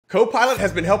Copilot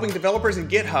has been helping developers in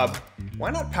GitHub. Why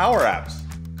not Power Apps?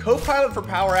 Copilot for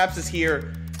Power Apps is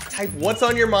here. Type what's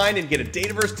on your mind and get a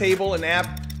Dataverse table, an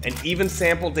app, and even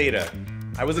sample data.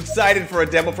 I was excited for a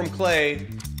demo from Clay,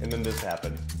 and then this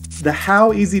happened. The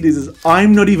how easy it is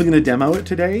I'm not even going to demo it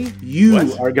today.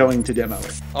 You are going to demo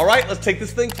it. All right, let's take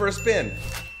this thing for a spin.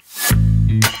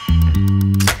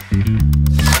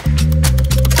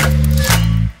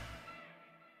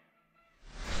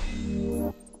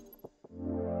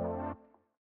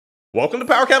 Welcome to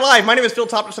PowerCat Live. My name is Phil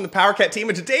Topnis from the PowerCat team,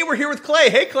 and today we're here with Clay.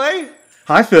 Hey, Clay.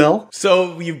 Hi, Phil.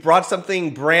 So you've brought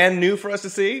something brand new for us to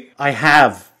see? I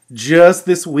have. Just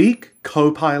this week,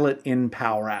 Copilot in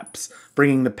Power Apps,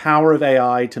 bringing the power of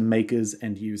AI to makers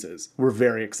and users. We're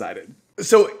very excited.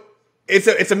 So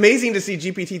it's amazing to see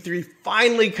GPT-3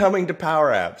 finally coming to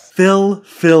Power Apps.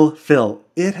 Phil.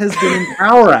 It has been in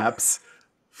Power Apps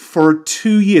for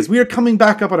 2 years. We are coming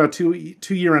back up on our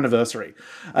two-year anniversary.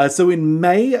 So in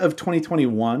May of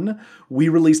 2021, we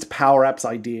released Power Apps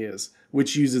Ideas,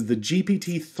 which uses the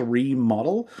GPT-3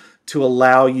 model to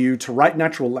allow you to write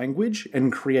natural language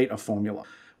and create a formula.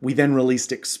 We then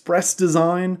released Express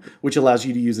Design, which allows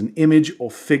you to use an image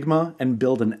or Figma and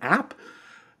build an app.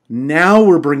 Now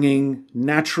we're bringing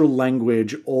natural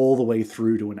language all the way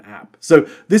through to an app. So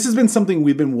this has been something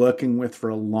we've been working with for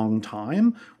a long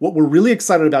time. What we're really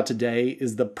excited about today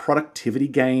is the productivity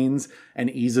gains and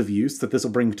ease of use that this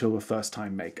will bring to a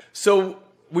first-time maker. So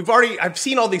I've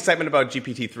seen all the excitement about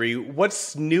GPT-3.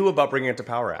 What's new about bringing it to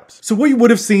Power Apps? So what you would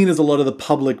have seen is a lot of the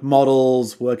public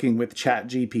models working with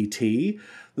ChatGPT.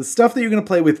 The stuff that you're going to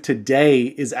play with today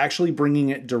is actually bringing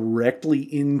it directly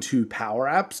into Power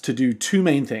Apps to do two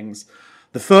main things.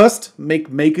 The first, make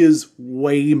makers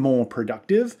way more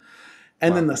productive.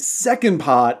 And then the second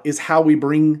part is how we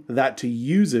bring that to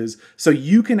users so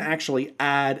you can actually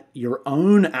add your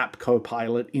own app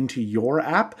Copilot into your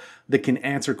app that can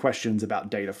answer questions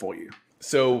about data for you.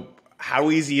 So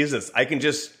how easy is this? I can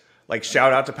just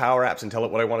shout out to Power Apps and tell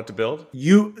it what I want it to build?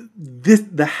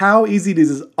 The how easy it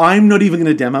is I'm not even going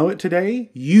to demo it today.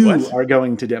 You are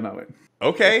going to demo it.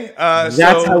 Okay. That's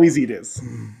how easy it is.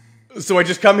 So I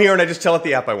just come here and I just tell it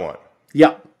the app I want?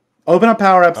 Yeah. Open up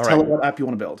Power Apps, tell it what app you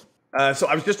want to build. So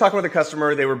I was just talking with a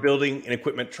customer. They were building an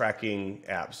equipment tracking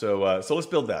app. So let's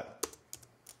build that.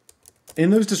 In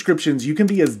those descriptions, you can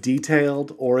be as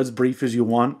detailed or as brief as you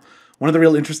want. One of the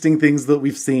real interesting things that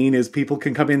we've seen is people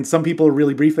can come in. Some people are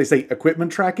really brief. They say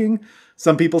equipment tracking.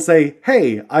 Some people say,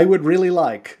 hey, I would really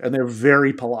like. And they're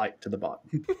very polite to the bot.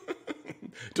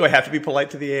 Do I have to be polite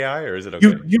to the AI or is it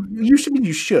okay? You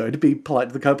should be polite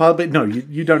to the Copilot, but no,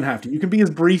 you don't have to. You can be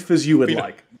as brief as you would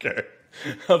like. Okay.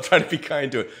 I'll try to be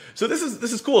kind to it. So this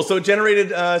is cool. So it generated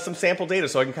some sample data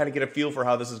so I can kind of get a feel for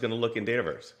how this is going to look in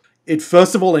Dataverse. It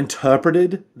first of all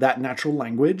interpreted that natural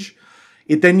language.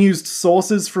 It then used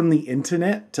sources from the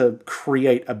internet to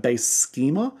create a base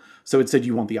schema. So it said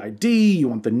you want the ID, you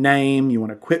want the name, you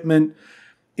want equipment.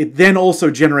 It then also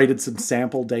generated some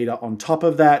sample data on top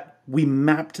of that. We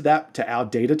mapped that to our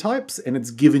data types, and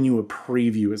it's given you a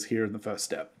preview as here in the first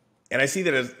step. And I see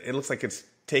that it looks like it's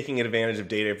taking advantage of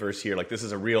Dataverse here. Like this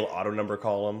is a real auto number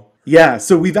column. Yeah,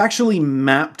 so we've actually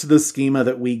mapped the schema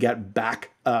that we get back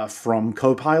from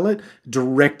Copilot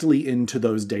directly into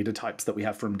those data types that we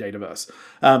have from Dataverse.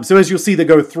 So as you'll see that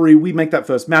go through, we make that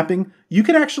first mapping. You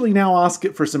can actually now ask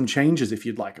it for some changes if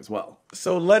you'd like as well.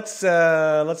 So let's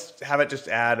have it just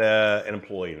add an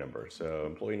employee number. So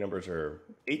employee numbers are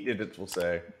 8 digits, we'll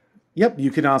say. Yep,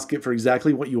 you can ask it for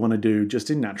exactly what you want to do just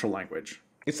in natural language.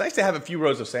 It's nice to have a few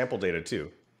rows of sample data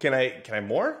too. Can I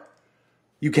more?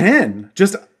 You can.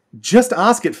 Just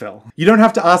ask it, Phil. You don't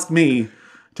have to ask me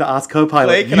to ask Copilot.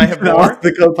 Clay, can I have more? Ask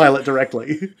the Copilot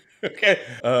directly. Okay.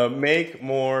 Make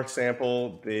more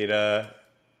sample data,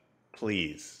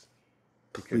 please.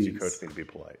 Because you coach me to be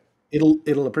polite.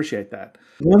 It'll appreciate that.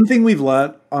 One thing we've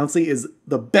learned, honestly, is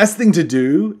the best thing to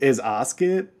do is ask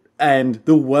it. And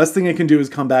the worst thing it can do is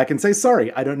come back and say,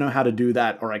 sorry, I don't know how to do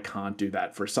that, or I can't do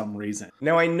that for some reason.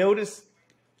 Now I noticed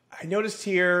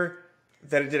here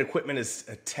that it did equipment as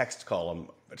a text column.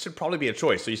 It should probably be a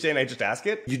choice. So you're saying I just ask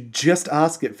it? You just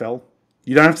ask it, Phil.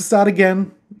 You don't have to start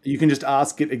again. You can just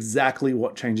ask it exactly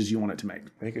what changes you want it to make.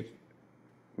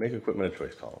 Make equipment a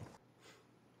choice column.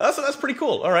 Oh, so that's pretty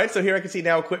cool. All right, so here I can see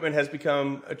now equipment has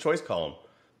become a choice column.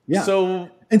 Yeah. So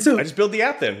I just build the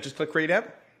app then. Just click create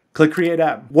app. Click Create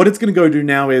App. What it's going to go do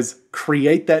now is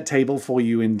create that table for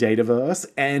you in Dataverse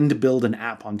and build an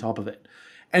app on top of it.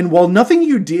 And while nothing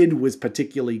you did was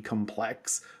particularly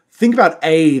complex, think about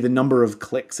the number of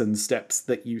clicks and steps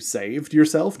that you saved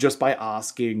yourself just by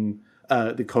asking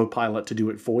the Copilot to do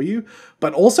it for you.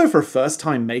 But also for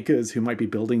first-time makers who might be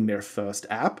building their first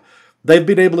app, they've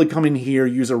been able to come in here,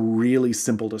 use a really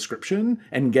simple description,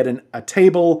 and get a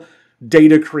table,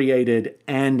 data created,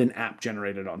 and an app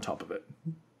generated on top of it.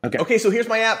 Okay, so here's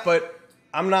my app, but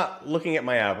I'm not looking at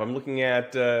my app. I'm looking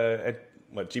at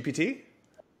what, GPT?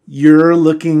 You're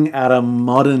looking at a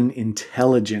modern,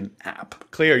 intelligent app.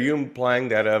 Clay, are you implying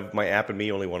that of my app and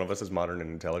me, only one of us is modern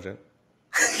and intelligent?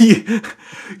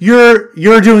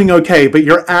 You're doing okay, but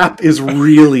your app is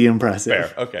really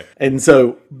impressive. Fair, okay. And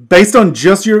so, based on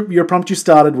just your prompt you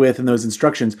started with and those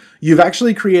instructions, you've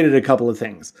actually created a couple of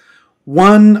things.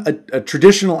 One, a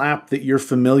traditional app that you're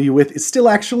familiar with is still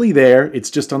actually there. It's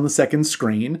just on the second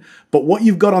screen. But what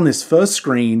you've got on this first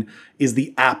screen is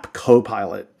the app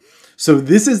Copilot. So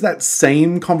this is that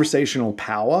same conversational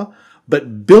power,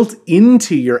 but built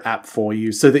into your app for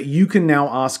you so that you can now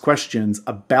ask questions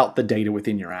about the data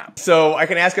within your app. So I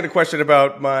can ask it a question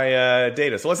about my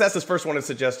data. So let's ask this first one it's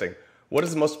suggesting. What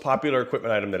is the most popular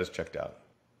equipment item that is checked out?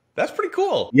 That's pretty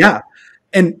cool. Yeah.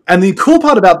 And the cool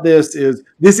part about this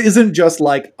isn't just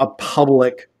like a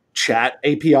public chat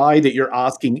API that you're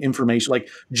asking information, like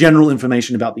general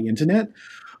information about the internet.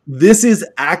 This is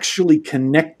actually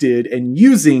connected and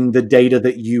using the data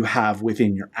that you have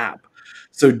within your app.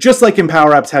 So just like in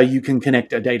Power Apps, how you can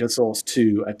connect a data source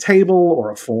to a table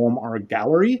or a form or a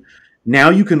gallery, now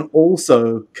you can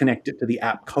also connect it to the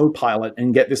app Copilot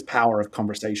and get this power of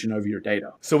conversation over your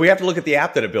data. So we have to look at the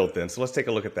app that it built then. So let's take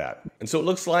a look at that. And so it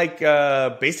looks like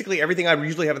basically everything I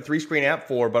usually have a 3-screen app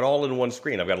for, but all in one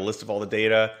screen. I've got a list of all the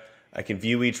data. I can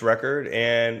view each record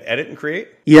and edit and create.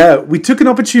 Yeah, we took an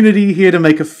opportunity here to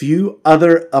make a few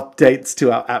other updates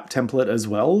to our app template as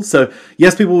well. So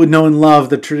yes, people would know and love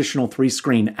the traditional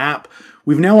 3-screen app.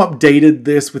 We've now updated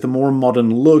this with a more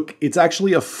modern look. It's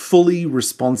actually a fully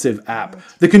responsive app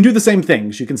that can do the same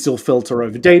things. You can still filter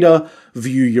over data,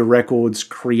 view your records,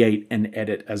 create and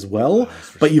edit as well.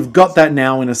 But you've got that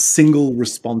now in a single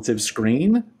responsive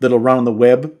screen that'll run on the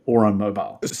web or on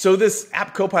mobile. So this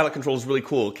app Copilot control is really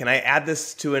cool. Can I add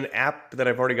this to an app that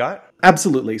I've already got?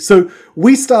 Absolutely. So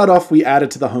we add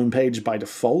it to the homepage by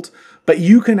default, but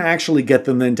you can actually get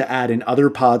them then to add in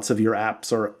other parts of your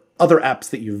apps or other apps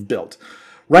that you've built.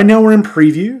 Right now we're in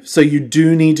preview, so you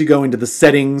do need to go into the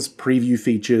settings, preview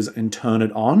features, and turn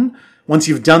it on. Once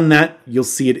you've done that, you'll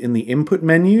see it in the input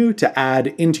menu to add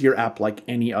into your app like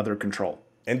any other control.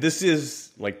 And this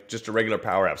is like just a regular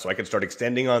Power App, so I can start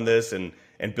extending on this and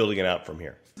building it out from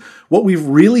here. What we've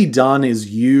really done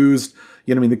is used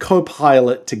the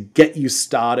Copilot to get you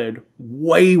started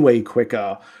way, way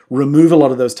quicker, remove a lot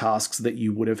of those tasks that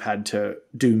you would have had to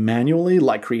do manually,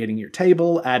 like creating your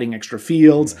table, adding extra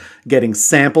fields, getting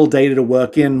sample data to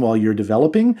work in while you're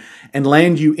developing, and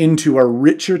land you into a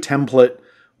richer template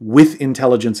with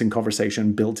intelligence and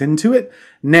conversation built into it.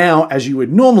 Now, as you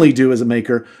would normally do as a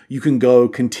maker, you can go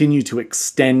continue to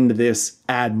extend this,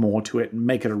 add more to it, and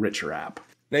make it a richer app.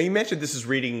 Now, you mentioned this is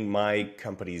reading my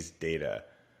company's data.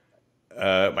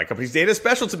 My company's data is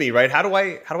special to me, right? How do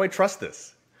I trust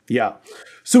this? Yeah.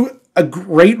 So a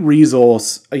great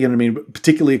resource,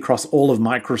 particularly across all of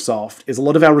Microsoft, is a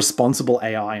lot of our responsible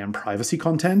AI and privacy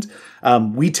content.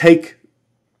 We take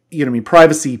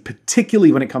privacy,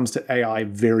 particularly when it comes to AI,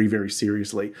 very, very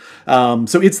seriously.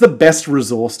 So it's the best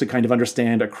resource to kind of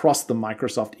understand across the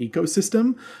Microsoft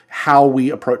ecosystem how we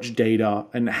approach data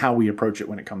and how we approach it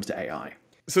when it comes to AI.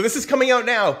 So this is coming out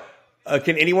now.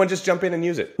 Can anyone just jump in and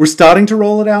use it? We're starting to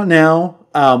roll it out now.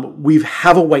 We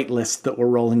have a waitlist that we're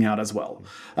rolling out as well.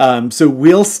 So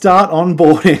we'll start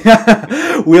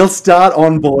onboarding. We'll start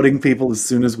onboarding people as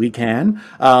soon as we can.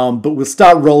 But we'll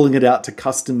start rolling it out to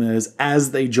customers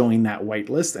as they join that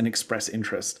waitlist and express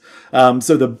interest.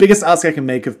 So the biggest ask I can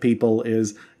make of people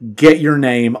is get your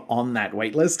name on that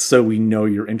waitlist so we know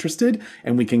you're interested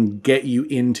and we can get you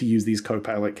in to use these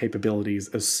Copilot capabilities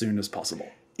as soon as possible.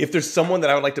 If there's someone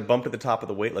that I would like to bump at the top of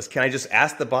the wait list, can I just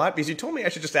ask the bot? Because you told me I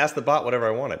should just ask the bot whatever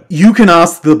I wanted. You can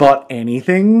ask the bot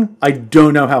anything. I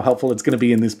don't know how helpful it's going to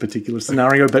be in this particular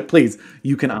scenario, but please,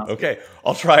 you can ask. Okay,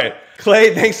 I'll try it.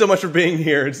 Clay, thanks so much for being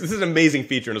here. This is an amazing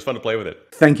feature and it's fun to play with it.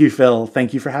 Thank you, Phil.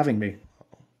 Thank you for having me.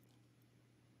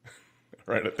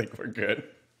 All right, I think we're good.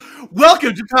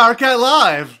 Welcome to PowerCat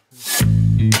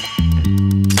Live.